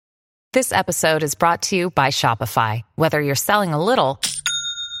This episode is brought to you by Shopify. Whether you're selling a little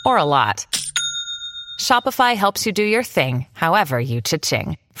or a lot, Shopify helps you do your thing, however you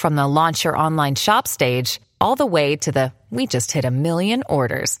cha-ching. From the launch your online shop stage, all the way to the we just hit 1 million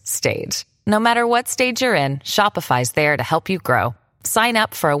orders stage. No matter what stage you're in, Shopify's there to help you grow. Sign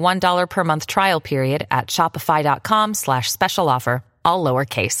up for a $1 per month trial period at shopify.com/special offer, all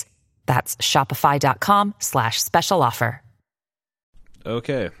lowercase. That's shopify.com/special offer.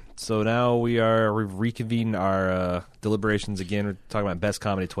 Okay, so now we've reconvened our deliberations again. We're talking about Best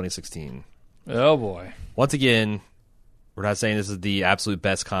Comedy 2016. Oh, boy. Once again, we're not saying this is the absolute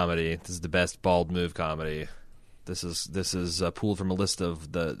best comedy. This is the best bald move comedy. This is pulled from a list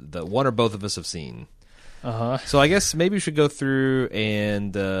of the one or both of us have seen. So I guess maybe we should go through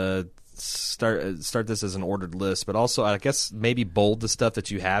and start this as an ordered list, but also I guess maybe bold the stuff that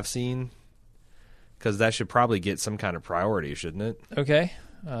you have seen, because that should probably get some kind of priority, shouldn't it? Okay.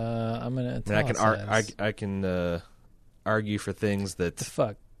 I'm gonna. I can argue for things that. The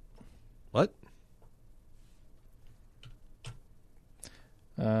fuck. What?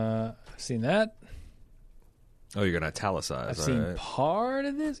 I've seen that. Oh, you're gonna italicize. I've seen part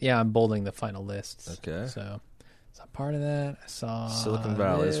of this. Yeah, I'm bolding the final lists. Okay. So part of that. I saw Silicon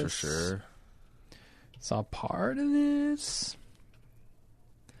Valley is for sure. Saw part of this.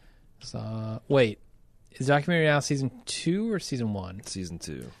 Wait, is the documentary now season 2 or season 1? Season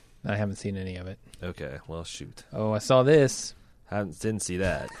 2. I haven't seen any of it. Okay, well, shoot. Oh, I saw this. Didn't see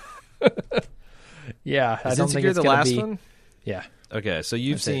that. Yeah, I don't think it's the gonna last be... one. Yeah. Okay, so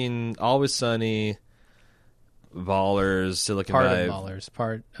you've seen Always Sunny, Ballers, Silicon Valley,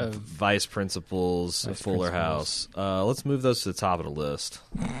 part of Vice Principals, Fuller House. Let's move those to the top of the list.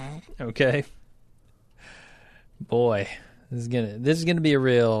 Okay. Boy, this is gonna be a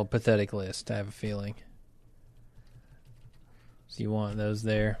real pathetic list. I have a feeling. So you want those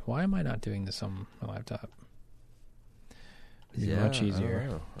there? Why am I not doing this on my laptop? It's much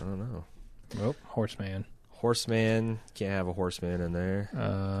easier. I don't know. Oh, Horseman. Horseman, can't have a horseman in there.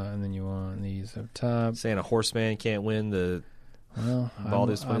 And then you want these up top. Saying a horseman can't win the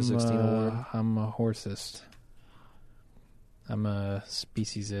Baldy's 2016 award. I'm a horsist. I'm a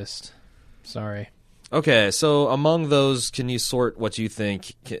speciesist. Sorry. Okay, so among those, can you sort what you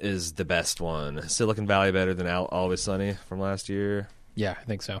think is the best one? Silicon Valley better than Always Sunny from last year? Yeah, I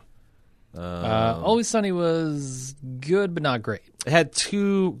think so. Always Sunny was good, but not great. It had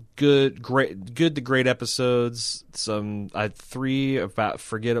 2 good to great episodes. Three about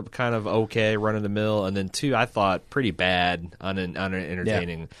kind of okay, run of the mill, and then 2 I thought pretty bad,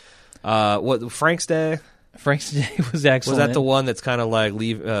 unentertaining. Yeah. What Frank's Day? Frank's Day was excellent. Was that the one that's kind of like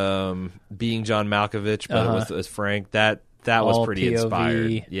being John Malkovich, but it was Frank? That was all pretty POV.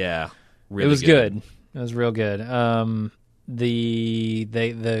 Inspired. Yeah, really it was good. It was real good.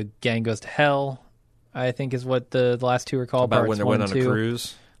 The Gang Goes to Hell, I think, is what the last 2 are called. About when they went on a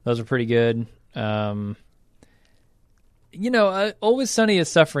cruise. Those are pretty good. Always Sunny is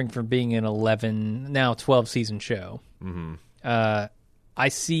suffering from being an 11, now 12 season show. Mm-hmm. I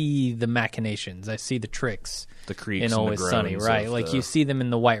see the machinations. I see the tricks. The creeps in Always Sunny, right? Like you see them in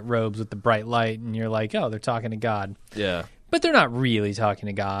the white robes with the bright light, and you're like, oh, they're talking to God. Yeah. But they're not really talking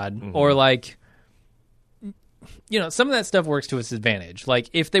to God. Mm-hmm. Or like, some of that stuff works to its advantage. Like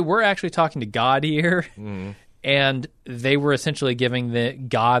if they were actually talking to God here, mm-hmm. and they were essentially giving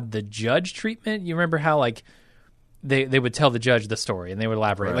God the judge treatment. You remember how like they would tell the judge the story and they would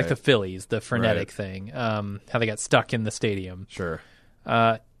elaborate, like the Phillies, the frenetic thing, how they got stuck in the stadium. Sure.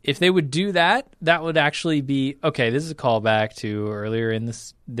 If they would do that, that would actually be okay. This is a callback to earlier in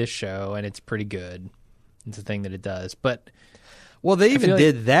this show, and it's pretty good. It's a thing that it does, but. Well, they even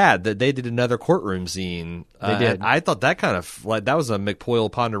did that they did another courtroom scene. They did. I thought that kind of like that was a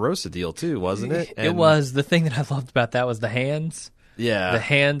McPoyle Ponderosa deal too, wasn't it? It was. The thing that I loved about that was the hands. Yeah, the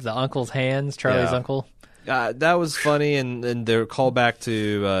hands, the uncle's hands, Charlie's uncle. That was funny, and their callback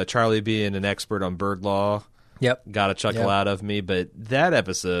to Charlie being an expert on bird law. Yep, got a chuckle out of me. But that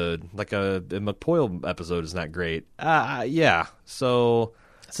episode, like a McPoyle episode, is not great. Yeah. So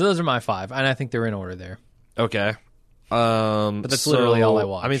those are my 5, and I think they're in order there. Okay. But that's literally all I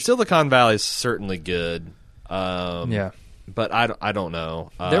watched. I mean, Silicon Valley is certainly good. Yeah, but I don't know.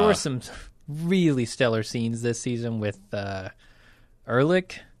 There were some really stellar scenes this season with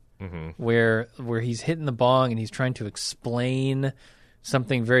Ehrlich, where he's hitting the bong and he's trying to explain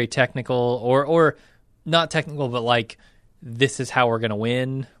something very technical, or not technical, but like this is how we're gonna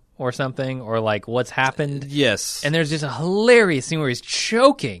win. Or something, or like what's happened. Yes. And there's just a hilarious scene where he's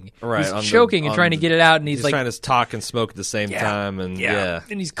choking. Right. He's choking and trying to get it out, and he's like trying to talk and smoke at the same time, and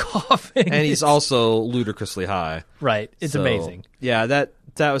and he's coughing, and he's also ludicrously high. Right. It's amazing. Yeah,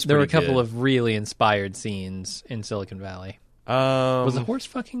 That was there were a pretty couple good. of really inspired scenes in Silicon Valley. Was the horse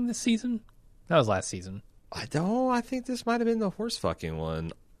fucking this season? That was last season. I think this might have been the horse fucking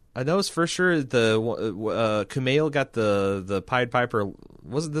one. I know it's for sure the Kumail got the Pied Piper.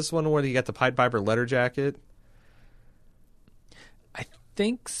 Wasn't this one where he got the Pied Piper letter jacket? I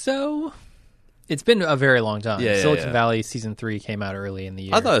think so. It's been a very long time. Yeah, Silicon Valley season 3 came out early in the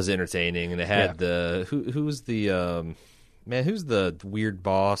year. I thought it was entertaining, and it had who's the who's the weird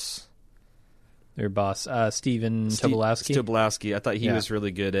boss? Their boss, Steven Tobolowsky. Tobolowsky. I thought he was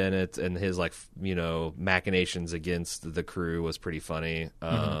really good in it, and his machinations against the crew was pretty funny.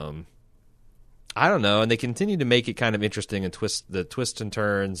 I don't know, and they continue to make it kind of interesting and twists and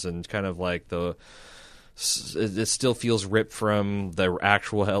turns, and kind of like it still feels ripped from the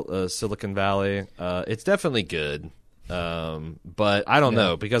actual Silicon Valley. It's definitely good. But I don't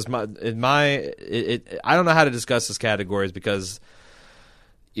know, because I don't know how to discuss this categories, because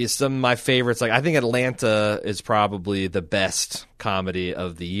some of my favorites. Like, I think Atlanta is probably the best comedy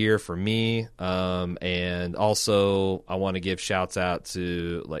of the year for me. And also I want to give shouts out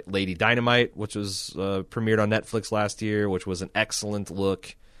to like Lady Dynamite, which was premiered on Netflix last year, which was an excellent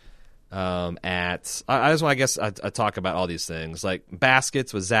look I just want I talk about all these things. Like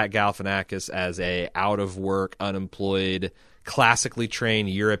Baskets with Zach Galifianakis as a out of work, unemployed, classically trained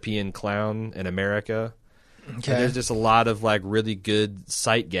European clown in America. Okay. And there's just a lot of like really good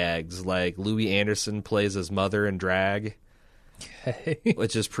sight gags. Like Louis Anderson plays his mother in drag,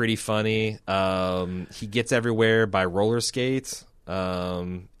 which is pretty funny. He gets everywhere by roller skates.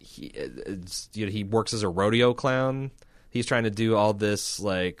 He works as a rodeo clown. He's trying to do all this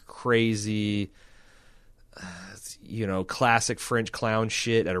like crazy, classic French clown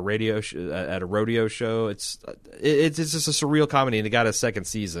shit at a rodeo show. It's just a surreal comedy, and it got a second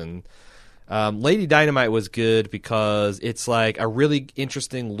season. Lady Dynamite was good because it's like a really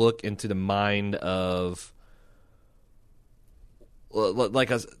interesting look into the mind of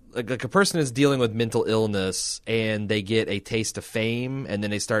like a person is dealing with mental illness, and they get a taste of fame, and then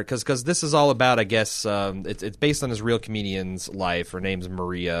they start because this is all about, I guess, it's based on this real comedian's life. Her name's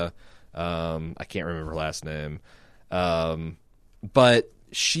Maria. I can't remember her last name, but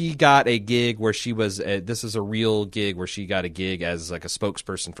she got a gig where she was. This is a real gig where she got a gig as like a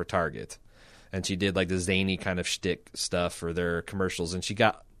spokesperson for Target. And she did like the zany kind of shtick stuff for their commercials, and she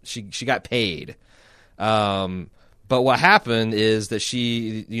got paid. But what happened is that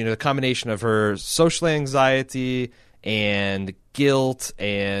she, the combination of her social anxiety and guilt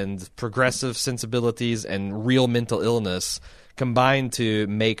and progressive sensibilities and real mental illness combined to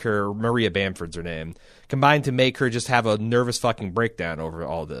make her, Maria Bamford's her name, combined to make her just have a nervous fucking breakdown over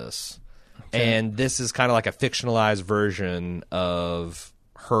all this. Okay. And this is kind of like a fictionalized version of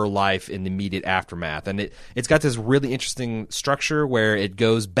her life in the immediate aftermath, and it's got this really interesting structure where it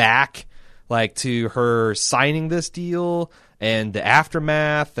goes back like to her signing this deal and the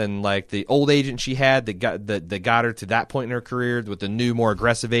aftermath, and like the old agent she had that got her to that point in her career, with the new more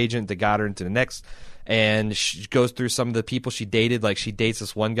aggressive agent that got her into the next, and she goes through some of the people she dated. Like she dates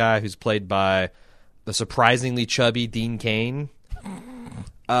this one guy who's played by the surprisingly chubby Dean Cain.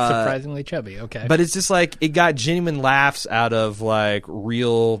 Surprisingly chubby, okay. But it's just like it got genuine laughs out of like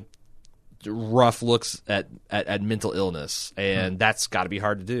real rough looks at mental illness, and that's got to be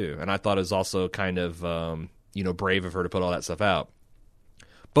hard to do. And I thought it was also kind of brave of her to put all that stuff out.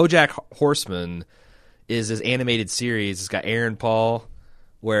 BoJack Horseman is this animated series. It's got Aaron Paul,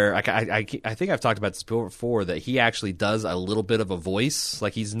 where I think I've talked about this before, that he actually does a little bit of a voice.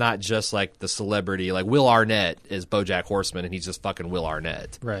 Like he's not just like the celebrity. Like Will Arnett is BoJack Horseman, and he's just fucking Will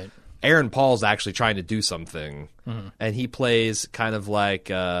Arnett. Right. Aaron Paul's actually trying to do something, and he plays kind of like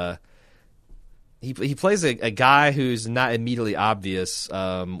he plays a guy who's not immediately obvious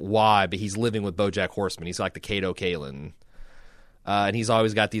why, but he's living with BoJack Horseman. He's like the Kato Kaelin. And he's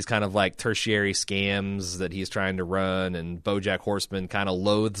always got these kind of like tertiary scams that he's trying to run, and BoJack Horseman kind of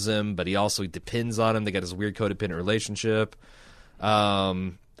loathes him, but he also depends on him. They got this weird codependent relationship.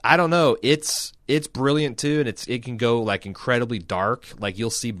 I don't know. It's brilliant too, and it can go like incredibly dark. Like you'll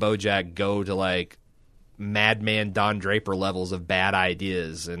see BoJack go to like Madman Don Draper levels of bad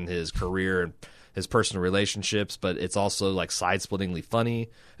ideas in his career and his personal relationships, but it's also like side-splittingly funny.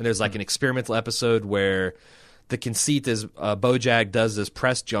 And there's like an experimental episode where the conceit is BoJack does this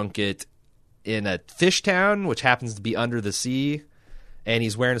press junket in a fish town, which happens to be under the sea, and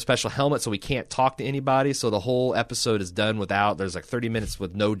he's wearing a special helmet so he can't talk to anybody. So the whole episode is done there's like 30 minutes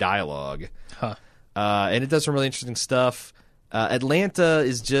with no dialogue. Huh. And it does some really interesting stuff. Atlanta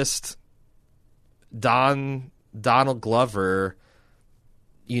is just Donald Glover.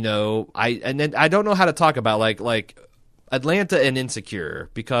 I don't know how to talk about like Atlanta and Insecure,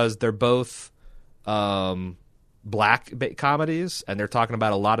 because they're both black comedies, and they're talking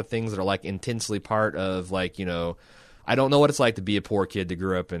about a lot of things that are like intensely part of like, you know, I don't know what it's like to be a poor kid that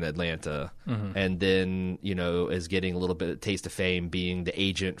grew up in Atlanta and then, you know, is getting a little bit of taste of fame being the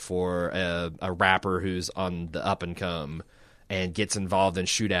agent for a rapper who's on the up and come and gets involved in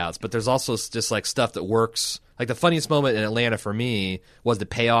shootouts. But there's also just like stuff that works. Like the funniest moment in Atlanta for me was the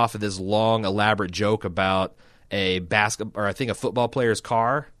payoff of this long, elaborate joke about a football player's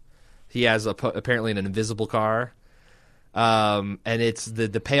car. He has apparently an invisible car. And it's the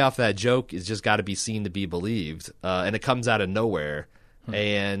payoff of that joke is just got to be seen to be believed. And it comes out of nowhere.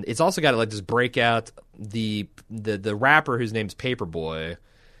 And it's also got to like this breakout. The rapper whose name's Paperboy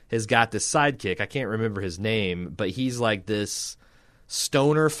has got this sidekick. I can't remember his name, but he's like this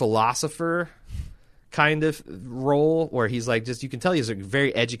stoner philosopher kind of role where he's like just, you can tell he's like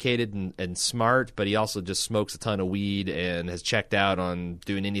very educated and smart, but he also just smokes a ton of weed and has checked out on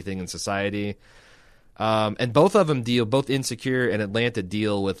doing anything in society. And both of them both Insecure and Atlanta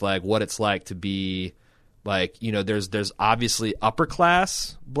deal with like what it's like to be like, you know, there's obviously upper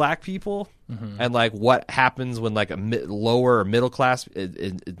class black people and like what happens when like a lower or middle class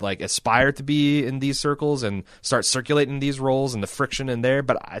like aspire to be in these circles and start circulating these roles and the friction in there.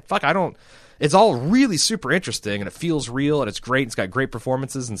 But it's all really super interesting and it feels real and it's great. It's got great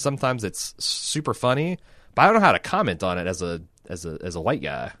performances and sometimes it's super funny, but I don't know how to comment on it as a white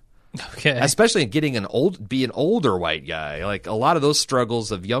guy. Okay. Especially getting an older white guy. Like a lot of those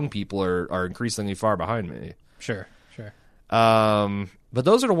struggles of young people are increasingly far behind me. Sure. But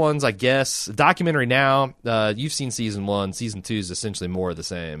those are the ones, I guess. Documentary Now, you've seen season 1. Season 2 is essentially more of the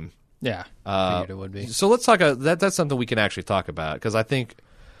same. Yeah, figured it would be. So let's talk. That's something we can actually talk about because I think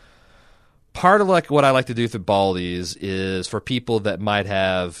part of like what I like to do through Baldies is for people that might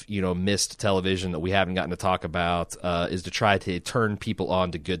have, you know, missed television that we haven't gotten to talk about is to try to turn people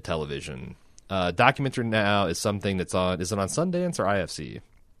on to good television. Documentary Now is something that's on. Is it on Sundance or IFC?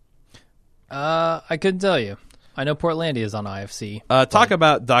 I couldn't tell you. I know Portlandia is on IFC. Talk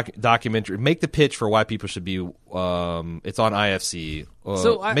about documentary. Make the pitch for why people should be. It's on IFC.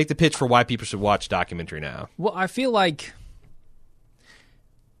 Make the pitch for why people should watch Documentary Now. Well, I feel like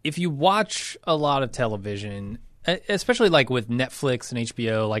if you watch a lot of television, especially like with Netflix and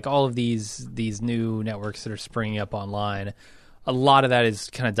HBO, like all of these new networks that are springing up online, a lot of that is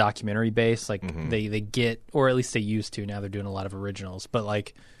kind of documentary based. Like they get, or at least they used to. Now they're doing a lot of originals, but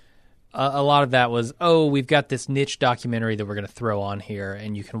like. A lot of that was, we've got this niche documentary that we're going to throw on here,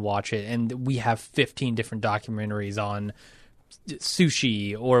 and you can watch it. And we have 15 different documentaries on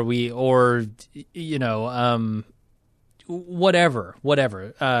sushi, or you know, whatever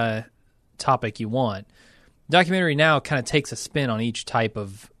topic you want. Documentary Now kind of takes a spin on each type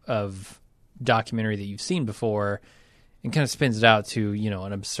of documentary that you've seen before, and kind of spins it out to, you know,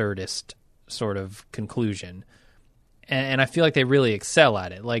 an absurdist sort of conclusion. And I feel like they really excel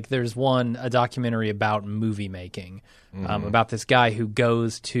at it. Like there's a documentary about movie making, about this guy who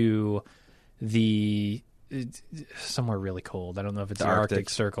goes to somewhere really cold. I don't know if it's the Arctic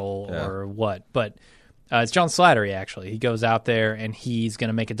Circle or what, but it's John Slattery actually. He goes out there and he's going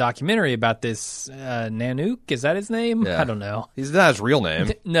to make a documentary about this Nanook. Is that his name? Yeah. I don't know. He's not his real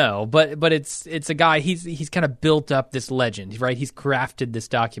name. No, but it's a guy. He's kind of built up this legend, right? He's crafted this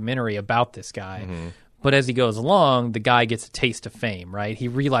documentary about this guy. But as he goes along, the guy gets a taste of fame, right? He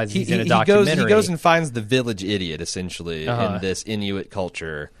realizes he's in a documentary. He goes and finds the village idiot, essentially, in this Inuit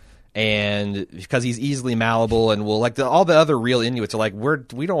culture. And because he's easily malleable and will, like, all the other real Inuits are like,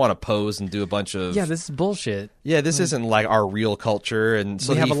 we don't want to pose and do a bunch of... Yeah, this is bullshit. Yeah, this isn't, like, our real culture. And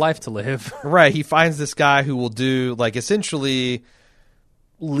so we have a life to live. Right. He finds this guy who will do, like, essentially...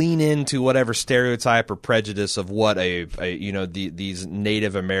 lean into whatever stereotype or prejudice of what these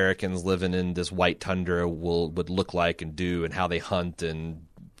Native Americans living in this white tundra would look like and do, and how they hunt and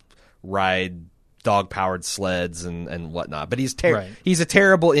ride dog-powered sleds and whatnot. But he's a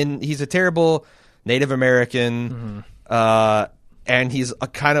terrible Native American, and he's a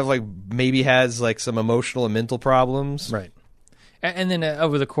kind of like maybe has like some emotional and mental problems, right? And then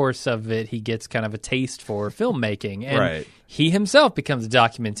over the course of it, he gets kind of a taste for filmmaking, and he himself becomes a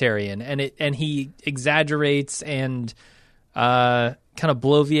documentarian, and he exaggerates and kind of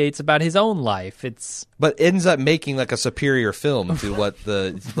bloviates about his own life. But ends up making like a superior film to what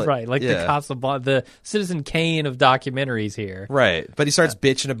the the Casablanca, the Citizen Kane of documentaries here, right? But he starts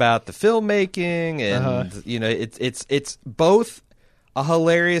bitching about the filmmaking, and you know, it's both a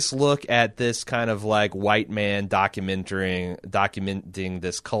hilarious look at this kind of like white man documenting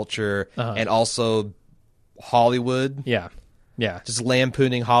this culture, and also Hollywood. Yeah. Yeah. Just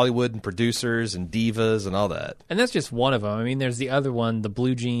lampooning Hollywood and producers and divas and all that. And that's just one of them. I mean, there's the other one, the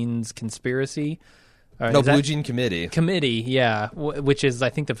Blue Jeans Conspiracy. Blue Jean Committee. Committee, yeah, which is, I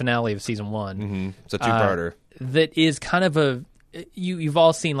think, the finale of season 1. Mm-hmm. It's a two-parter. That is kind of a... You've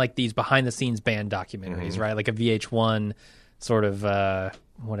all seen, like, these behind-the-scenes band documentaries, right? Like a VH1 sort of,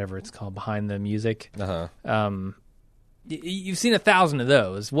 whatever it's called, behind the music. You've seen 1,000 of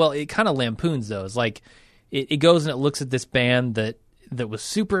those. Well, it kind of lampoons those. Like, it goes and it looks at this band that was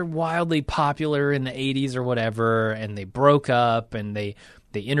super wildly popular in the 80s or whatever, and they broke up, and they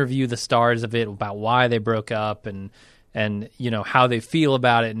interview the stars of it about why they broke up and you know how they feel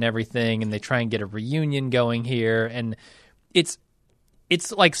about it and everything, and they try and get a reunion going here, and it's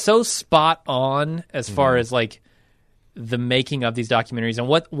like so spot on as far as like the making of these documentaries and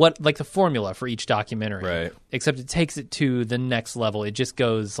what like the formula for each documentary, right? Except it takes it to the next level. It just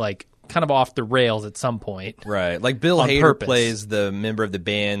goes like kind of off the rails at some point, right? Like Bill Hader purpose. plays the member of the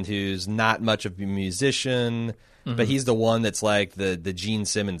band who's not much of a musician. But he's the one that's like the Gene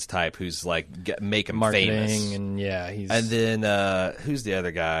Simmons type who's like make him marketing famous. And yeah, and then who's the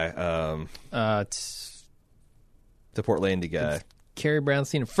other guy? The Portlandy guy. Carrie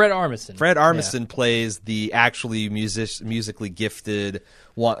Brownstein, Fred Armisen. Fred Armisen plays the actually musically gifted.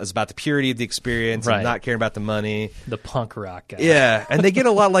 Is about the purity of the experience and not caring about the money. The punk rock guy. Yeah, and they get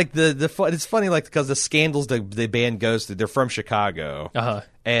a lot like the it's funny like because the scandals the band goes through. They're from Chicago,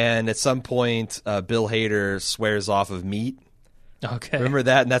 and at some point Bill Hader swears off of meat. Okay, remember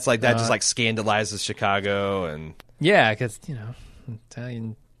that? And that's like that just like scandalizes Chicago and yeah, because you know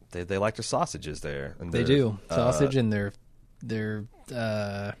Italian they like their sausages there. And they do sausage and their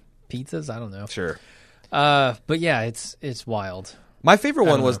pizzas. I don't know. Sure, but yeah, it's wild. My favorite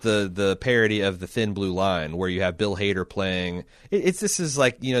one was the parody of The Thin Blue Line, where you have Bill Hader playing. This is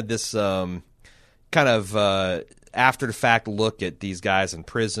like this kind of after the fact look at these guys in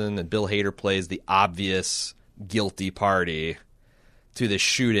prison, and Bill Hader plays the obvious guilty party to the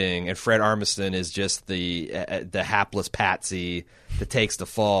shooting, and Fred Armisen is just the hapless patsy that takes the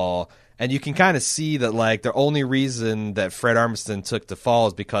fall. And you can kind of see that like the only reason that Fred Armisen took the fall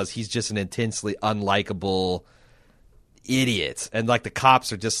is because he's just an intensely unlikable idiot, and like the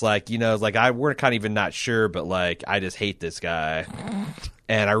cops are just like like we're kind of even not sure, but like I just hate this guy,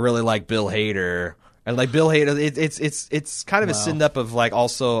 and I really like Bill Hader, and like Bill Hader, it's kind of a send up of like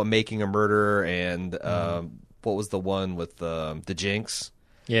also Making a Murderer and what was the one with the Jinx?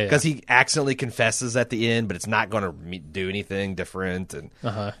 Yeah, because he accidentally confesses at the end, but it's not going to do anything different. And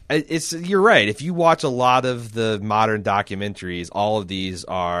you're right. If you watch a lot of the modern documentaries, all of these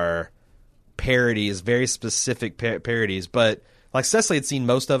are parodies, very specific parodies, but like Cecily had seen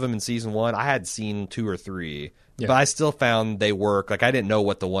most of them in season 1. I had seen 2 or 3, but I still found they work. Like I didn't know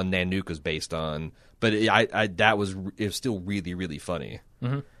what the one Nanook was based on, but it was still really, really funny.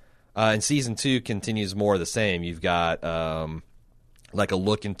 And season 2 continues more of the same. You've got like a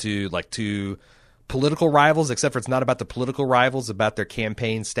look into like 2 political rivals, except for it's not about the political rivals, about their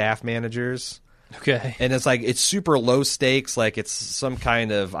campaign staff managers. Okay. And it's like it's super low stakes, like it's some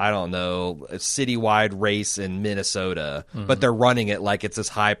kind of, I don't know, a citywide race in Minnesota, but they're running it like it's this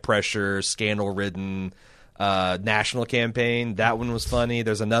high pressure, scandal ridden national campaign. That one was funny.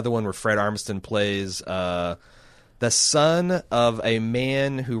 There's another one where Fred Armisen plays the son of a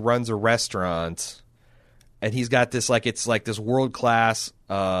man who runs a restaurant, and he's got this like it's like this world class,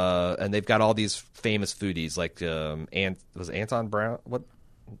 and they've got all these famous foodies like was Anton Brown? What?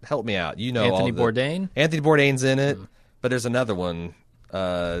 Help me out. Anthony Bourdain? Anthony Bourdain's in it, but there's another one.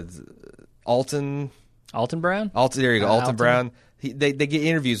 Alton Brown? There you go. Alton Brown. They get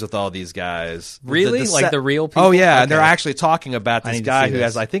interviews with all these guys. Really? Like the real people? Oh, yeah. Okay. And they're actually talking about this guy who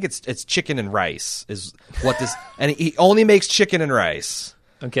has, I think it's chicken and rice is what this, and he only makes chicken and rice.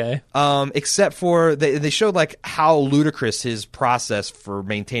 Okay. Except for they showed like how ludicrous his process for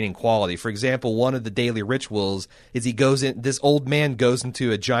maintaining quality. For example, one of the daily rituals is this old man goes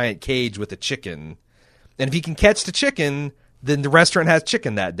into a giant cage with a chicken, and if he can catch the chicken, then the restaurant has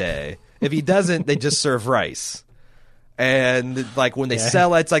chicken that day. If he doesn't, they just serve rice. And like when they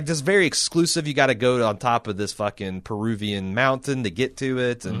sell it, it's like just very exclusive. You got to go on top of this fucking Peruvian mountain to get to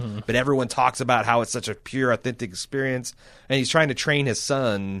it. And but everyone talks about how it's such a pure, authentic experience. And he's trying to train his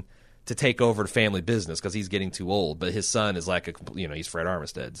son to take over the family business because he's getting too old. But his son is like he's Fred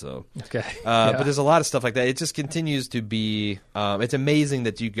Armistead. So but there's a lot of stuff like that. It just continues to be. It's amazing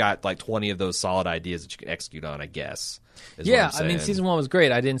that you got like 20 of those solid ideas that you can execute on. I guess. Yeah, I mean, season 1 was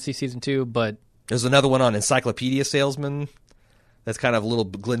great. I didn't see season 2, but. There's another one on Encyclopedia Salesman. That's kind of a little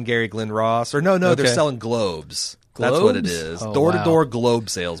Glenn Ross. Or no, they're selling globes. That's what it is. Door-to-door globe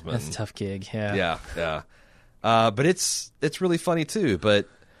salesman. That's a tough gig, yeah. Yeah. But it's really funny too. But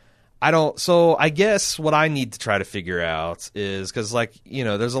so I guess what I need to try to figure out is, because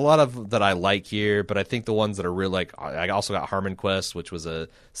there's a lot of that I like here, but I think the ones that are real, I also got Harmon Quest, which was a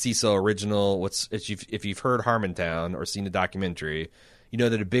CISO original. If you've heard Harmontown or seen the documentary, you know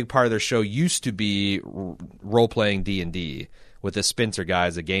that a big part of their show used to be role-playing D&D with the Spencer guy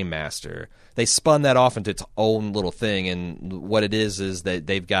as a game master. They spun that off into its own little thing, and what it is that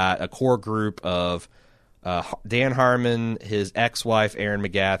they've got a core group of Dan Harmon, his ex-wife Erin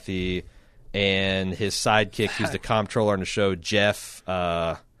McGathy, and his sidekick, who's the comptroller on the show, Jeff.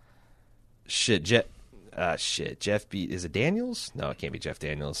 Jeff B. Is it Daniels? No, it can't be Jeff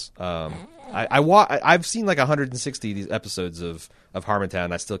Daniels. I've seen 160 of these episodes of Harmontown,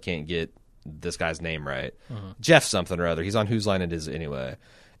 and I still can't get this guy's name right. Jeff something or other. He's on Whose Line It Is Anyway.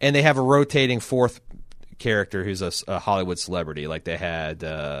 And they have a rotating fourth character who's a Hollywood celebrity. Like they had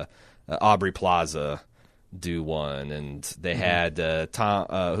Aubrey Plaza do one, and they had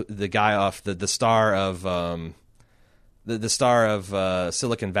Tom, the guy off the star of the star of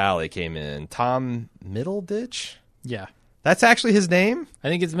Silicon Valley came in. Tom Middleditch. Yeah, that's actually his name. I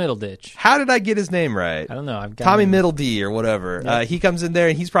think it's Middleditch. How did I get his name right? I don't know. I've got Tommy Middle D or whatever. Yep. He comes in there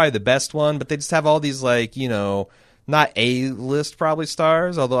and he's probably the best one, but they just have all these not A-list probably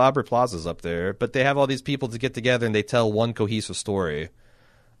stars, although Aubrey Plaza's up there, but they have all these people to get together and they tell one cohesive story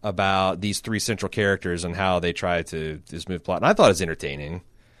about these three central characters and how they try to just move plot. And I thought it was entertaining.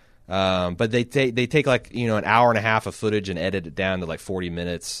 But they take an hour and a half of footage and edit it down to 40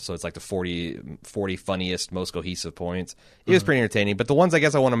 minutes. So it's the 40 funniest, most cohesive points. It was pretty entertaining. But the ones I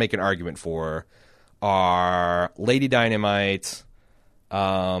guess I want to make an argument for are Lady Dynamite,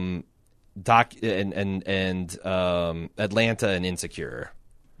 Atlanta and Insecure.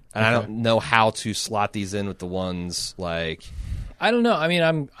 And I don't know how to slot these in with the ones I don't know. I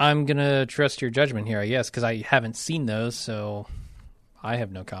mean, I'm gonna trust your judgment here, I guess, because I haven't seen those, so I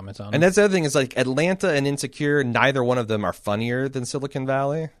have no comments on them. And that's the other thing is Atlanta and Insecure, neither one of them are funnier than Silicon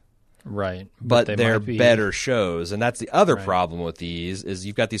Valley. Right. But they're better shows. And that's the other problem with these is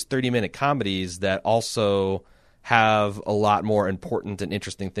you've got these 30-minute comedies that also have a lot more important and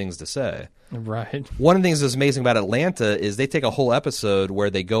interesting things to say. Right. One of the things that's amazing about Atlanta is they take a whole episode where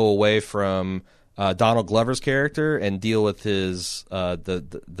they go away from Donald Glover's character and deal with his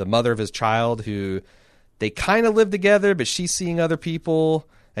the mother of his child, who they kind of live together, but she's seeing other people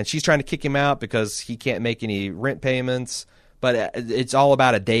and she's trying to kick him out because he can't make any rent payments. But it's all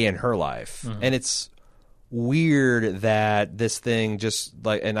about a day in her life. And it's weird that this thing just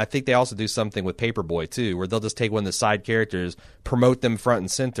and I think they also do something with Paperboy too, where they'll just take one of the side characters, promote them front and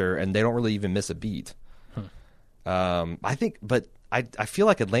center, and they don't really even miss a beat. I feel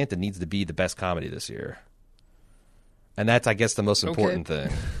like Atlanta needs to be the best comedy this year. And that's, I guess, the most important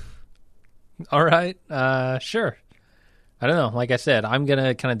thing. All right. Sure. I don't know. Like I said, I'm going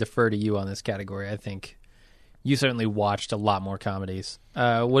to kind of defer to you on this category. I think you certainly watched a lot more comedies.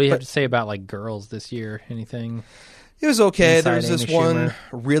 What do you have to say about Girls this year? Anything? It was okay. Inside There was this Amy one Schumer?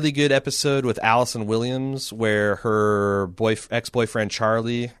 really good episode with Allison Williams where her ex-boyfriend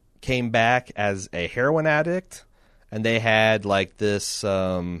Charlie came back as a heroin addict. And they had this,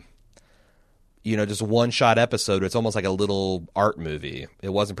 just one-shot episode. It's almost like a little art movie. It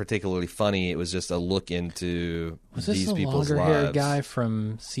wasn't particularly funny. It was just a look into these people's lives. Was this the longer-haired guy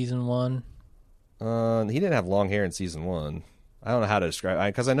from season 1? He didn't have long hair in season 1. I don't know how to describe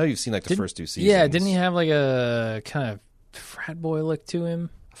it, because I know you've seen the first two seasons. Yeah, didn't he have a kind of frat boy look to him?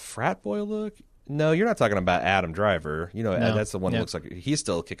 A frat boy look? No, you're not talking about Adam Driver. No. That's the one that looks like he's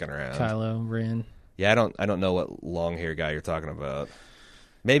still kicking around. Kylo Ren. Yeah, I don't know what long hair guy you're talking about.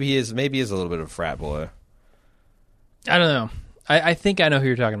 Maybe he is a little bit of a frat boy. I don't know. I think I know who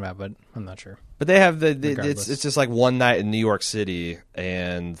you're talking about, but I'm not sure. But they have it's just one night in New York City,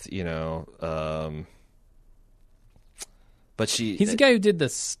 and but he's the guy who did the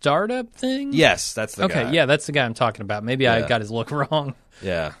startup thing. Yes, that's the guy. Okay, yeah, that's the guy I'm talking about. Maybe I got his look wrong.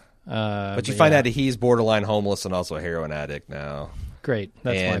 Yeah, but you find out that he's borderline homeless and also a heroin addict now. Great.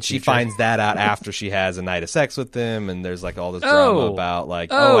 And she finds that out after she has a night of sex with him, and there's all this drama about I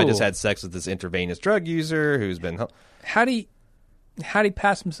just had sex with this intravenous drug user who's been. How'd he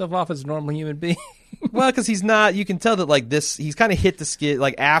pass himself off as a normal human being? Well, because he's not. You can tell that this. He's kind of hit the skid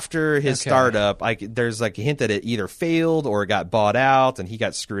after his startup. There's a hint that it either failed or it got bought out, and he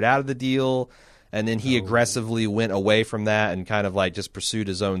got screwed out of the deal. And then he aggressively went away from that and kind of just pursued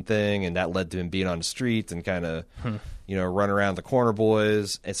his own thing, and that led to him being on the street and kind of run around the corner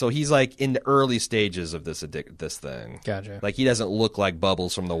boys. And so he's in the early stages of this thing. Gotcha. He doesn't look like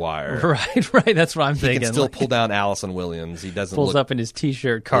Bubbles from The Wire. Right. That's what I'm thinking. He can still pull down Allison Williams. He doesn't pulls up in his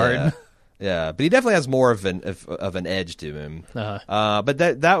T-shirt card. Yeah. Yeah, but he definitely has more of an edge to him. But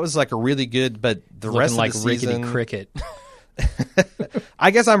that was like a really good. But the Looking rest like of the season, Rickety Cricket.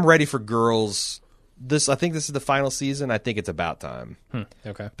 I guess I'm ready for Girls. I think this is the final season. I think it's about time.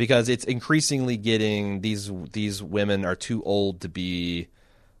 Okay. Because it's increasingly getting these women are too old to be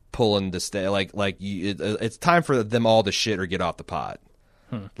pulling the it's time for them all to shit or get off the pot.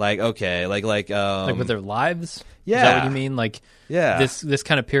 Like okay, like with their lives. Yeah, is that what you mean? Like yeah, this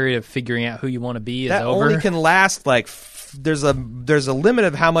kind of period of figuring out who you want to be is that over. only can last like there's a limit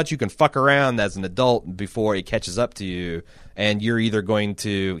of how much you can fuck around as an adult before it catches up to you, and you're either going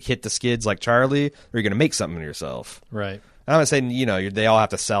to hit the skids like Charlie or you're going to make something of yourself. Right. I'm not saying they all have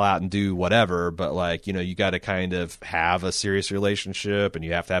to sell out and do whatever, but like you got to kind of have a serious relationship and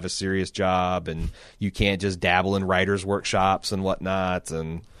you have to have a serious job and you can't just dabble in writers' workshops and whatnot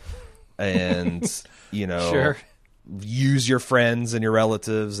and Sure. use your friends and your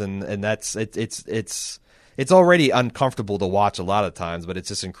relatives and that's it's already uncomfortable to watch a lot of times, but it's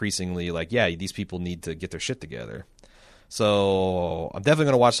just increasingly like these people need to get their shit together. So I'm definitely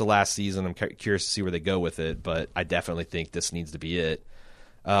going to watch the last season. I'm curious to see where they go with it, but I definitely think this needs to be it.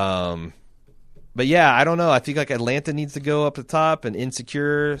 But yeah, I don't know. I think like Atlanta needs to go up the top and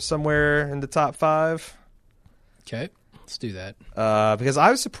Insecure somewhere in the top 5. Okay, let's do that. Because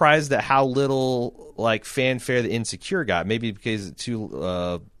I was surprised at how little like fanfare the Insecure got. Maybe because it's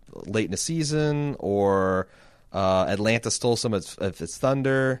too late in the season or Atlanta stole some of its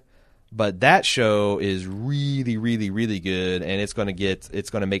thunder. But that show is really, really, really good, and it's going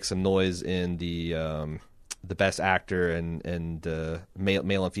to make some noise in the best actor and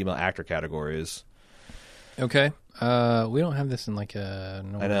male and female actor categories. Okay, we don't have this in like a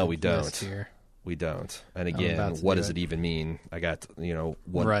normal I know we don't. list here. We don't. And again, what does it even mean? I got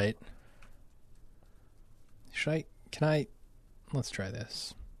one. Right. Let's try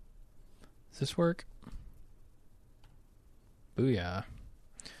this. Does this work? Booyah.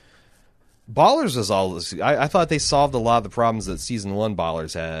 Ballers is all. I thought they solved a lot of the problems that season 1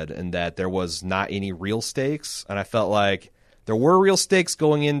 Ballers had, and that there was not any real stakes. And I felt like there were real stakes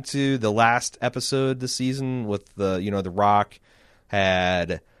going into the last episode this season. With the Rock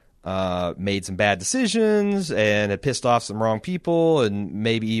had made some bad decisions and had pissed off some wrong people, and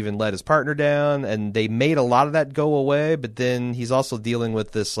maybe even let his partner down. And they made a lot of that go away. But then he's also dealing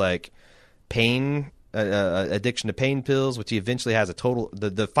with this like pain. Addiction to pain pills, which he eventually has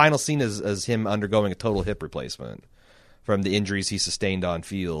the final scene is him undergoing a total hip replacement from the injuries he sustained on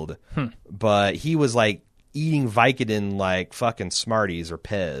field. But he was like eating Vicodin like fucking Smarties or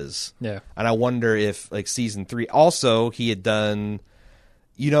Pez. Yeah. And I wonder if like season 3 also he had done,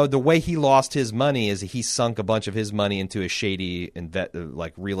 the way he lost his money is he sunk a bunch of his money into a shady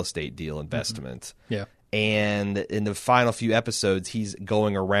like real estate deal investment. Mm-hmm. Yeah. And in the final few episodes, he's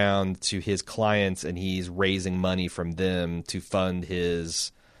going around to his clients and he's raising money from them to fund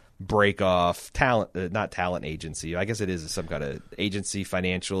his break-off not talent agency. I guess it is some kind of agency,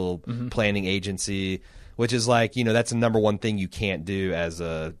 financial planning agency, which is like, that's the number one thing you can't do as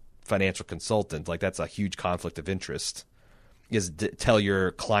a financial consultant. Like that's a huge conflict of interest, is tell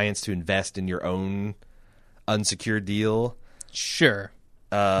your clients to invest in your own unsecured deal. Sure.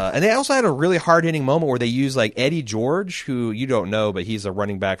 And they also had a really hard-hitting moment where they used like Eddie George, who you don't know, but he's a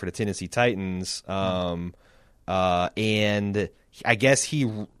running back for the Tennessee Titans. And I guess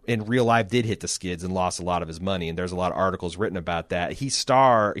he in real life did hit the skids and lost a lot of his money. And there's a lot of articles written about that.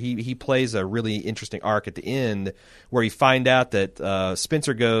 He plays a really interesting arc at the end where you find out that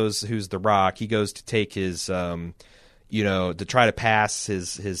Spencer who's the Rock, he goes to take his to try to pass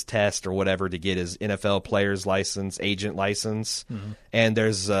his test or whatever to get his NFL player's license, agent license. Mm-hmm. And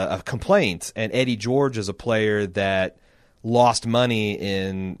there's a complaint. And Eddie George is a player that lost money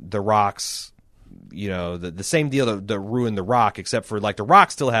in the Rock's, the same deal that ruined the Rock, except for like the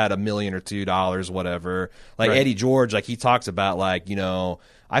Rock still had $1 million or $2 dollars, whatever. Like right. Eddie George, like he talks about like,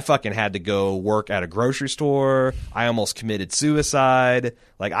 I fucking had to go work at a grocery store. I almost committed suicide.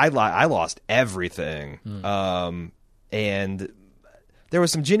 Like I lost everything. And there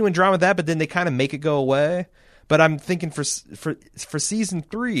was some genuine drama with that, but then they kind of make it go away. But I'm thinking for season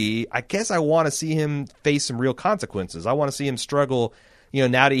 3, I guess I want to see him face some real consequences. I want to see him struggle. Now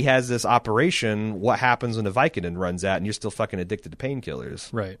that he has this operation, what happens when the Vicodin runs out and you're still fucking addicted to painkillers?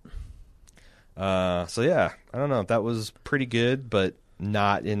 Right. So yeah, I don't know. That was pretty good, but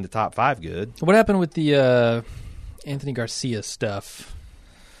not in the top 5 good. What happened with the Anthony Garcia stuff?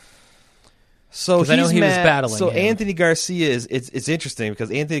 So I know he was battling. So him. Anthony Garcia it's interesting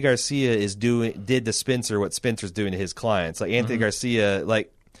because Anthony Garcia did to Spencer what Spencer's doing to his clients. Like Anthony Garcia,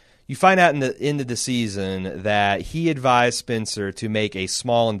 like you find out in the end of the season that he advised Spencer to make a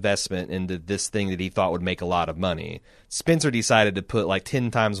small investment into this thing that he thought would make a lot of money. Spencer decided to put like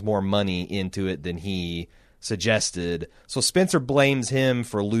 10 times more money into it than he suggested. So Spencer blames him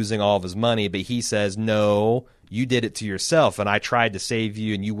for losing all of his money, but he says, no, you did it to yourself, and I tried to save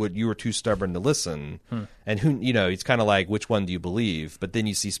you, and you were too stubborn to listen. And it's kind of like, which one do you believe? But then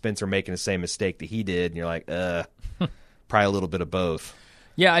you see Spencer making the same mistake that he did, and you're like, probably a little bit of both.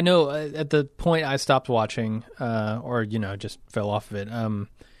 Yeah, I know. At the point I stopped watching, or just fell off of it,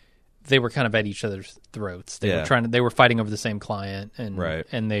 they were kind of at each other's throats. They were fighting over the same client,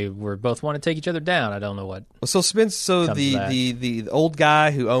 and they were both wanting to take each other down. I don't know what. So the old guy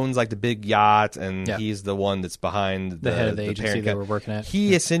who owns like the big yacht, and he's the one that's behind the head of the agency they were working at.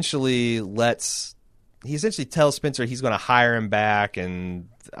 He essentially tells Spencer he's going to hire him back, and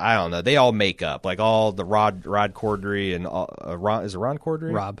I don't know. They all make up, like all the Rod Corddry and is it Ron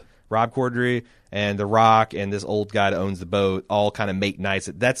Corddry? Rob Corddry and The Rock and this old guy that owns the boat all kind of make nice.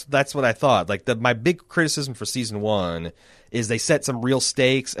 That's what I thought. Like my big criticism for season 1 is they set some real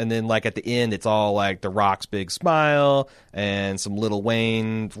stakes, and then like at the end it's all like The Rock's big smile and some Lil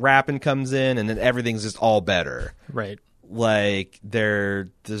Wayne rapping comes in, and then everything's just all better. Right. Like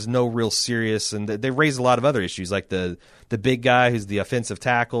there's no real serious, and they raise a lot of other issues, like the big guy who's the offensive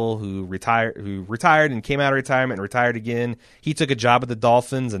tackle who retired and came out of retirement and retired again. He took a job at the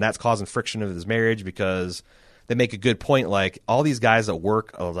Dolphins, and that's causing friction of his marriage because they make a good point. Like all these guys that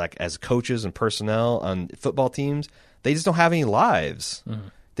work like as coaches and personnel on football teams, they just don't have any lives. Mm-hmm.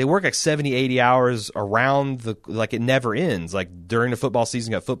 They work like 70, 80 hours around it never ends. Like during the football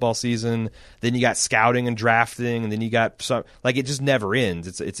season, you got football season, then you got scouting and drafting, and then you got it just never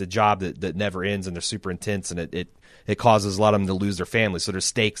ends. It's a job that never ends, and they're super intense, and it causes a lot of them to lose their family. So there's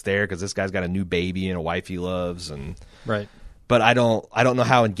stakes there because this guy's got a new baby and a wife he loves, and right. But I don't know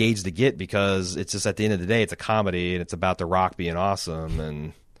how engaged to get, because it's just at the end of the day, it's a comedy, and it's about The Rock being awesome,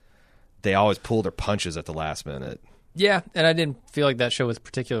 and they always pull their punches at the last minute. Yeah, and I didn't feel like that show was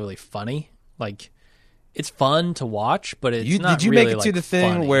particularly funny. Like, it's fun to watch, but it's not Did you really, make it to the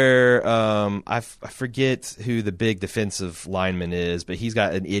thing funny. where I forget who the big defensive lineman is, but he's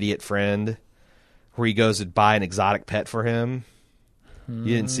got an idiot friend where he goes to buy an exotic pet for him?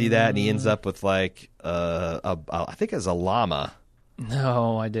 You didn't see that, and he ends up with like I think it's a llama.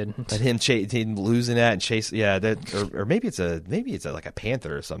 No, I didn't. And him losing that and chase, or maybe it's like a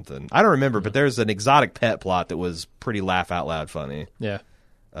panther or something. I don't remember, but there's an exotic pet plot that was pretty laugh out loud funny. Yeah.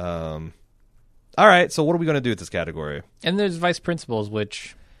 All right, so what are we going to do with this category? And there's Vice Principals,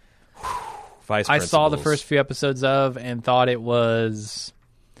 which I saw the first few episodes of and thought it was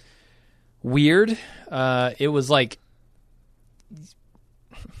weird. It was like,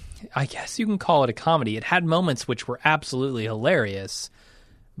 I guess you can call it a comedy. It had moments which were absolutely hilarious,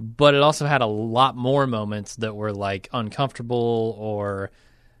 but it also had a lot more moments that were like uncomfortable or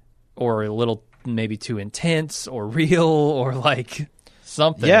a little maybe too intense or real or like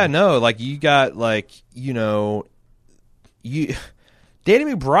something. Yeah, no, like you got like, Danny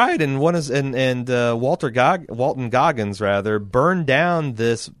McBride and Walton Goggins rather burned down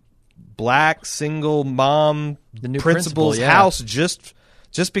this black single mom the new principal's house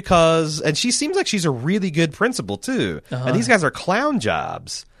just because, and she seems like she's a really good principal too. Uh-huh. And these guys are clown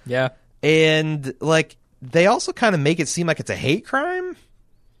jobs. Yeah. And like they also kind of make it seem like it's a hate crime.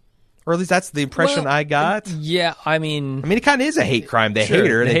 Or at least that's the impression I got. Yeah, I mean it kind of is a hate crime. They hate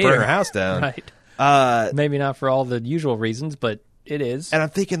her and they burn her house down. Right. Maybe not for all the usual reasons, but it is. And I'm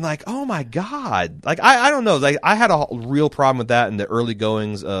thinking like, oh my God. Like I don't know. Like I had a real problem with that in the early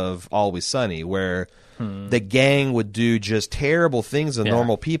goings of Always Sunny, where the gang would do just terrible things to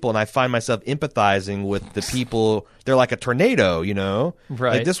normal people, and I find myself empathizing with the people. They're like a tornado,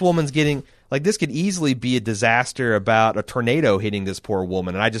 Right. Like this woman's getting, like this could easily be a disaster about a tornado hitting this poor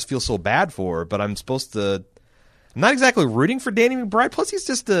woman, and I just feel so bad for her, but I'm not exactly rooting for Danny McBride. Plus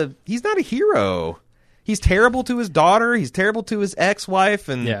he's not a hero. He's terrible to his daughter, he's terrible to his ex-wife,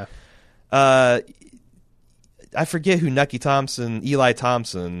 and I forget who Eli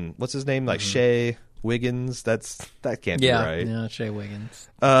Thompson, what's his name? Like Shea Wiggins, that can't be right. Yeah, Shea Wiggins.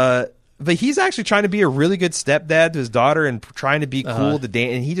 But he's actually trying to be a really good stepdad to his daughter and trying to be cool to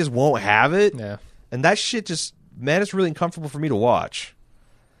Dan, and he just won't have it. Yeah. And that shit it's really uncomfortable for me to watch.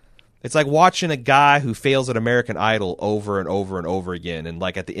 It's like watching a guy who fails at American Idol over and over and over again, and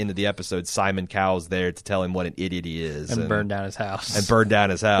like at the end of the episode, Simon Cowell's there to tell him what an idiot he is. And burn down his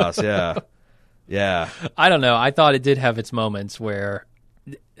house. Yeah. Yeah. I don't know. I thought it did have its moments where,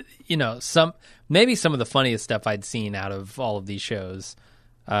 maybe some of the funniest stuff I'd seen out of all of these shows,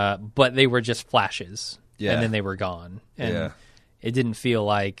 but they were just flashes, and then they were gone. And it didn't feel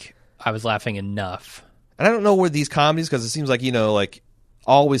like I was laughing enough. And I don't know where these comedies, because it seems like, like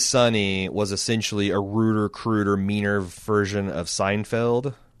Always Sunny was essentially a ruder, cruder, meaner version of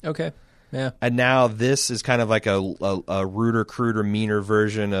Seinfeld. Okay. Yeah. And now this is kind of like a ruder, cruder, meaner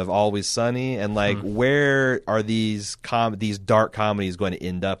version of Always Sunny. And like, where are these dark comedies going to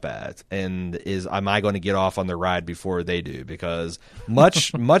end up at? And am I going to get off on the ride before they do? Because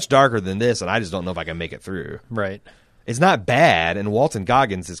much darker than this, and I just don't know if I can make it through. Right. It's not bad, and Walton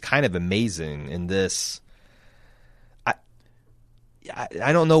Goggins is kind of amazing in this.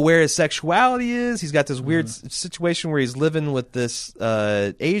 I don't know where his sexuality is. He's got this weird situation where he's living with this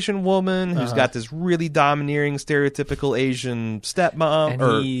Asian woman who's got this really domineering, stereotypical Asian stepmom And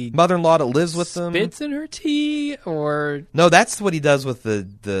or mother-in-law that lives with them. Spits in her tea, or No, that's what he does with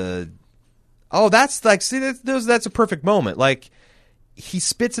the. Oh, that's like, see, that's a perfect moment. Like, he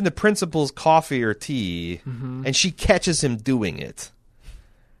spits in the principal's coffee or tea, and she catches him doing it.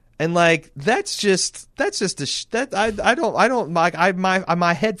 And like, that's just I don't like,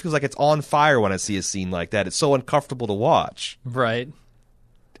 my head feels like it's on fire when I see a scene like that. It's so uncomfortable to watch. right.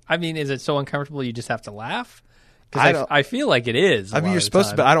 I mean, is it so uncomfortable you just have to laugh? Because I feel like it is. I mean, you're supposed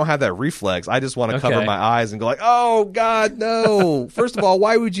to, but I don't have that reflex. I just want to cover my eyes and go like, oh God, no. First of all,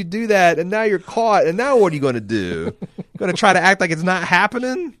 why would you do that? And now you're caught. And now what are you going to do? Going to try to act like it's not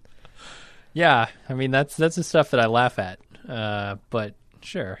happening? Yeah, I mean, that's the stuff that I laugh at. But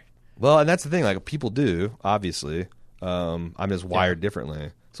sure. Well, and that's the thing. Like, people do, obviously. I'm just wired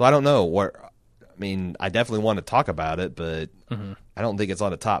differently. So I don't know. I mean, I definitely want to talk about it, but I don't think it's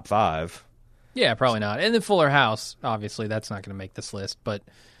on the top 5. Yeah, probably not. And then Fuller House, obviously, that's not going to make this list. But,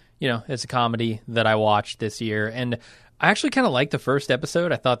 it's a comedy that I watched this year. And I actually kind of liked the first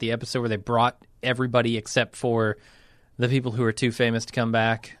episode. I thought the episode where they brought everybody except for the people who are too famous to come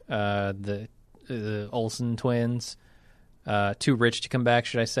back, the Olsen twins. Too rich to come back,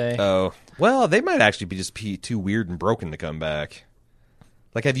 should I say? Oh, well, they might actually be just too weird and broken to come back.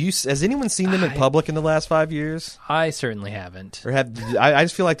 Like, has anyone seen them in public in the last 5 years? I certainly haven't. Or I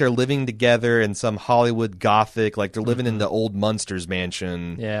just feel like they're living together in some Hollywood Gothic, like they're living in the old Munsters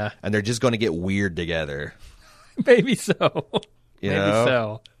mansion. Yeah. And they're just going to get weird together. Maybe so. You know?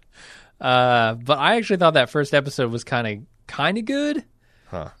 So. But I actually thought that first episode was kind of good.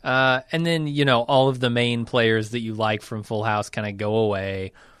 Huh. And then, all of the main players that you like from Full House kind of go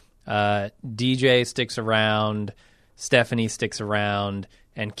away. DJ sticks around, Stephanie sticks around,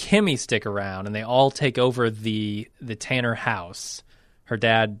 and Kimmy stick around, and they all take over the Tanner house. Her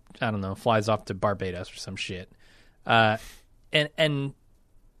dad, I don't know, flies off to Barbados or some shit. And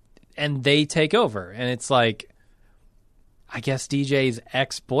they take over, and it's like, I guess DJ's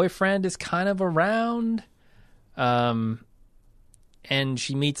ex-boyfriend is kind of around. And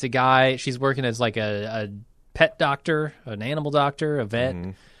she meets a guy. She's working as like a pet doctor, an animal doctor, a vet.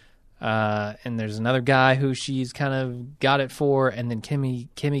 And there's another guy who she's kind of got it for. And then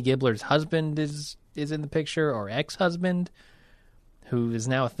Kimmy Gibbler's husband is in the picture, or ex-husband, who is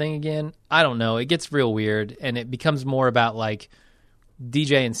now a thing again. I don't know. It gets real weird, and it becomes more about like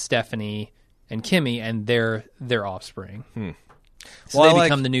DJ and Stephanie and Kimmy and their offspring. So they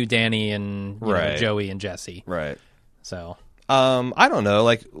become the new Danny and Joey and Jesse. Right. So. I don't know.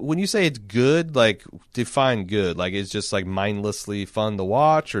 Like, when you say it's good, like, define good. Like, it's just like mindlessly fun to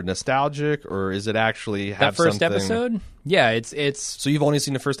watch, or nostalgic, or is it actually have that first something... episode? Yeah, it's. So you've only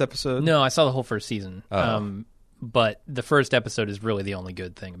seen the first episode? No, I saw the whole first season. But the first episode is really the only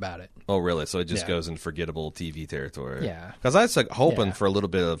good thing about it. Oh, really? So it just goes in forgettable TV territory. Yeah, because I was like hoping for a little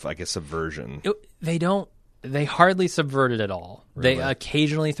bit of, I guess, subversion. They hardly subvert it at all. Really? They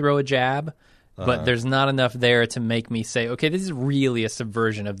occasionally throw a jab. But there's not enough there to make me say, okay, this is really a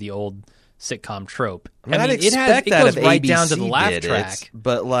subversion of the old sitcom trope. I mean, I'd expect it that goes if right ABC down to the laugh did track. it,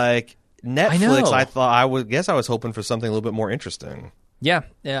 but like Netflix, I thought I was hoping for something a little bit more interesting. Yeah,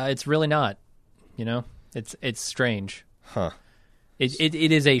 it's really not. It's strange. Huh. It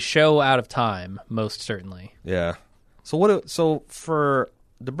is a show out of time, most certainly. Yeah. So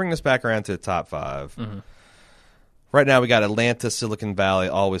to bring us back around to the top 5. Right now, we got Atlanta, Silicon Valley,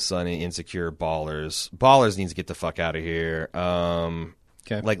 Always Sunny, Insecure, Ballers. Ballers needs to get the fuck out of here.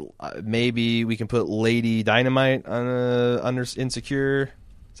 Okay. Like, maybe we can put Lady Dynamite under Insecure.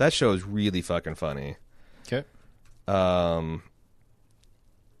 That show is really fucking funny. Okay. I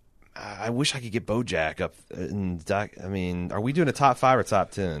wish I could get BoJack up. I mean, are we doing a top 5 or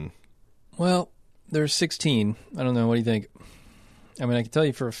top 10? Well, there's 16. I don't know. What do you think? I mean, I can tell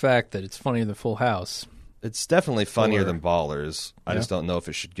you for a fact that it's funnier than Full House. It's definitely funnier than Ballers. I just don't know if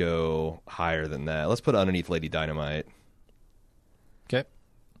it should go higher than that. Let's put it underneath Lady Dynamite. Okay.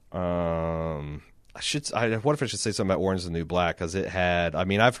 I what if I should say something about Orange is the New Black? Because it had, I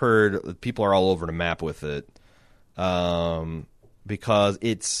mean, I've heard people are all over the map with it, because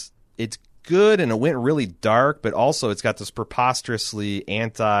it's good and it went really dark, but also it's got this preposterously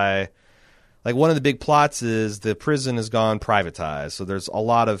like one of the big plots is the prison has gone privatized, so there's a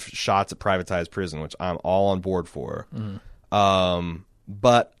lot of shots at privatized prison, which I'm all on board for.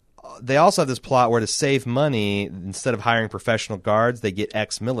 But they also have this plot where to save money, instead of hiring professional guards, they get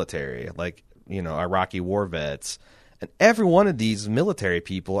ex-military, like, you know, Iraqi war vets. And every one of these military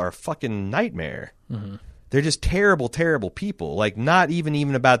people are a fucking nightmare. They're just terrible, terrible people. Like, not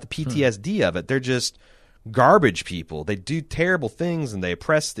even about the PTSD of it. They're just garbage people. They do terrible things, and they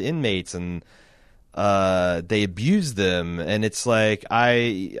oppress the inmates, and they abuse them. And it's like,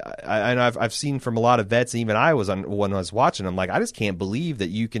 I know I've seen from a lot of vets, and even when I was watching them, like, I just can't believe that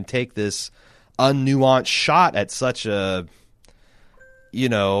you can take this unnuanced shot at such a, you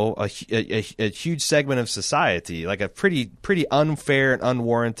know, a huge segment of society, like a pretty unfair and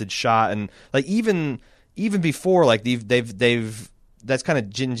unwarranted shot. And like even before, like they've that's kind of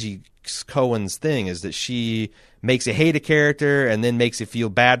Gingy Cohen's thing, is that she makes you hate a character and then makes you feel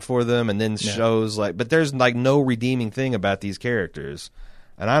bad for them, and then shows like, but there's like no redeeming thing about these characters.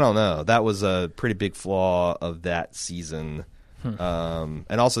 And I don't know, that was a pretty big flaw of that season. And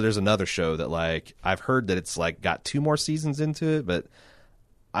also there's another show that, like, I've heard that it's like got 2 more seasons into it, but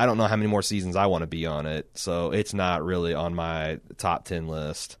I don't know how many more seasons I want to be on it, so it's not really on my top 10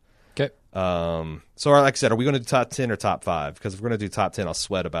 list. Okay. So like I said, are we going to do top 10 or top 5? Because if we're going to do top 10, I'll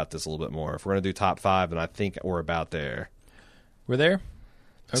sweat about this a little bit more. If we're going to do top 5, then I think we're about there. We're there?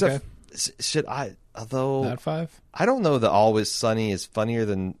 Okay. Should I, although... Not 5? I don't know that Always Sunny is funnier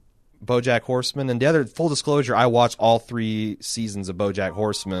than BoJack Horseman. And the other, full disclosure, I watched all 3 seasons of BoJack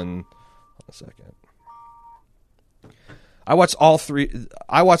Horseman. Hold a second. I watched all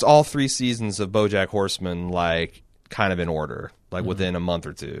 3 seasons of BoJack Horseman, like, kind of in order, like within a month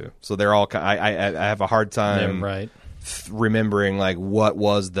or two. So they're all. I have a hard time remembering like what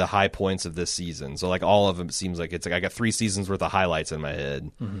was the high points of this season. So like all of them, it seems like it's like I got 3 seasons worth of highlights in my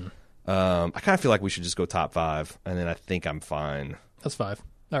head. I kind of feel like we should just go top 5, and then I think I'm fine. That's 5.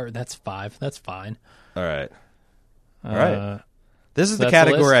 Or that's 5. That's fine. All right. All right. This is the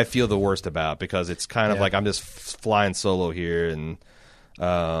category I feel the worst about, because it's kind of like I'm just flying solo here, and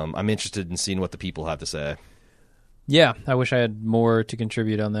I'm interested in seeing what the people have to say. Yeah, I wish I had more to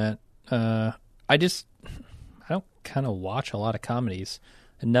contribute on that. I don't kind of watch a lot of comedies.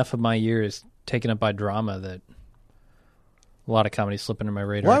 Enough of my year is taken up by drama that a lot of comedies slip under my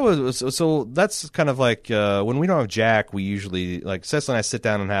radar. So that's kind of like when we don't have Jack, we usually, like, Cecily and I sit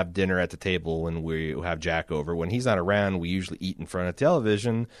down and have dinner at the table when we have Jack over. When he's not around, we usually eat in front of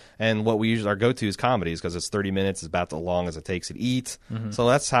television, and what we usually, our go-to is comedies, because it's 30 minutes, it's about as long as it takes to eat. So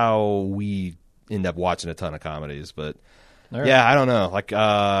that's how we end up watching a ton of comedies. But yeah, I don't know. Like,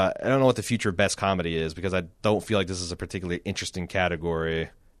 I don't know what the future of best comedy is, because I don't feel like this is a particularly interesting category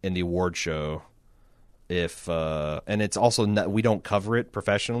in the award show. And it's also we don't cover it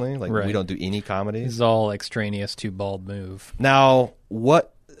professionally. Like, we don't do any comedies. This is all extraneous to Bald Move. Now,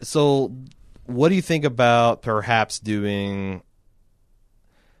 what do you think about perhaps doing?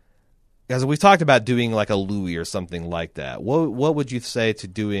 Because we've talked about doing like a Louis or something like that. What would you say to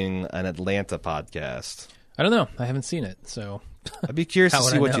doing an Atlanta podcast? I don't know. I haven't seen it, so I'd be curious to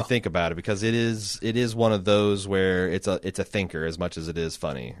see what you think about it, because it is one of those where it's a thinker as much as it is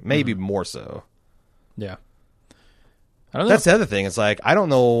funny, maybe more so. Yeah. I don't know. That's the other thing. It's like, I don't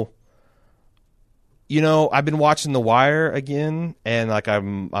know. You know, I've been watching The Wire again, and like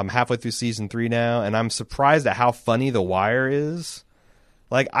I'm halfway through season 3 now, and I'm surprised at how funny The Wire is.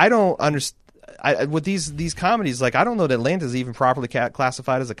 Like, I don't understand with these comedies. Like, I don't know that Atlanta's even properly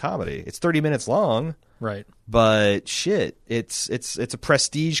classified as a comedy. It's 30 minutes long, right? But shit, it's a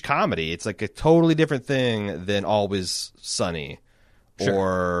prestige comedy. It's like a totally different thing than Always Sunny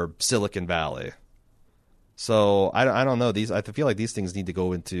or Silicon Valley. So I don't know. I feel like these things need to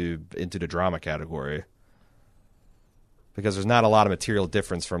go into the drama category, because there's not a lot of material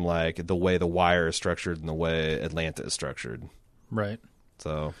difference from like the way The Wire is structured and the way Atlanta is structured. Right.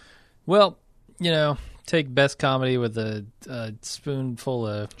 So, well, you know, take best comedy with a spoonful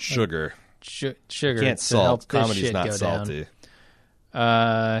of sugar. Sugar. Can't salt. Comedy's not salty.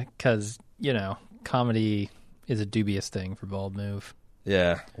 Because you know, comedy is a dubious thing for Bald Move.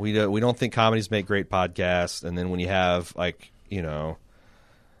 Yeah, we don't think comedies make great podcasts, and then when you have, like, you know,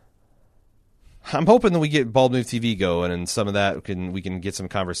 I'm hoping that we get Bald Move TV going, and some of that we can get some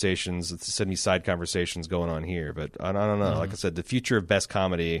conversations, side conversations going on here. But I don't know. Like I said, the future of best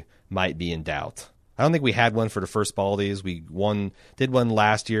comedy might be in doubt. I don't think we had one for the first Baldies. We did one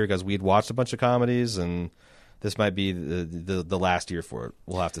last year because we'd watched a bunch of comedies, and this might be the last year for it.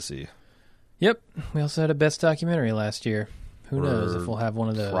 We'll have to see. Yep. We also had a best documentary last year. Who knows if we'll have one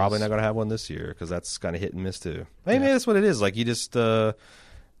of those? Probably not going to have one this year because that's kind of hit and miss too. Maybe that's what it is. Like you just,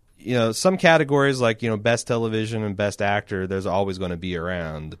 some categories like best television and best actor, there's always going to be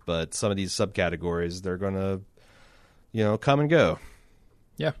around. But some of these subcategories, they're going to, come and go.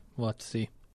 Yeah, we'll have to see.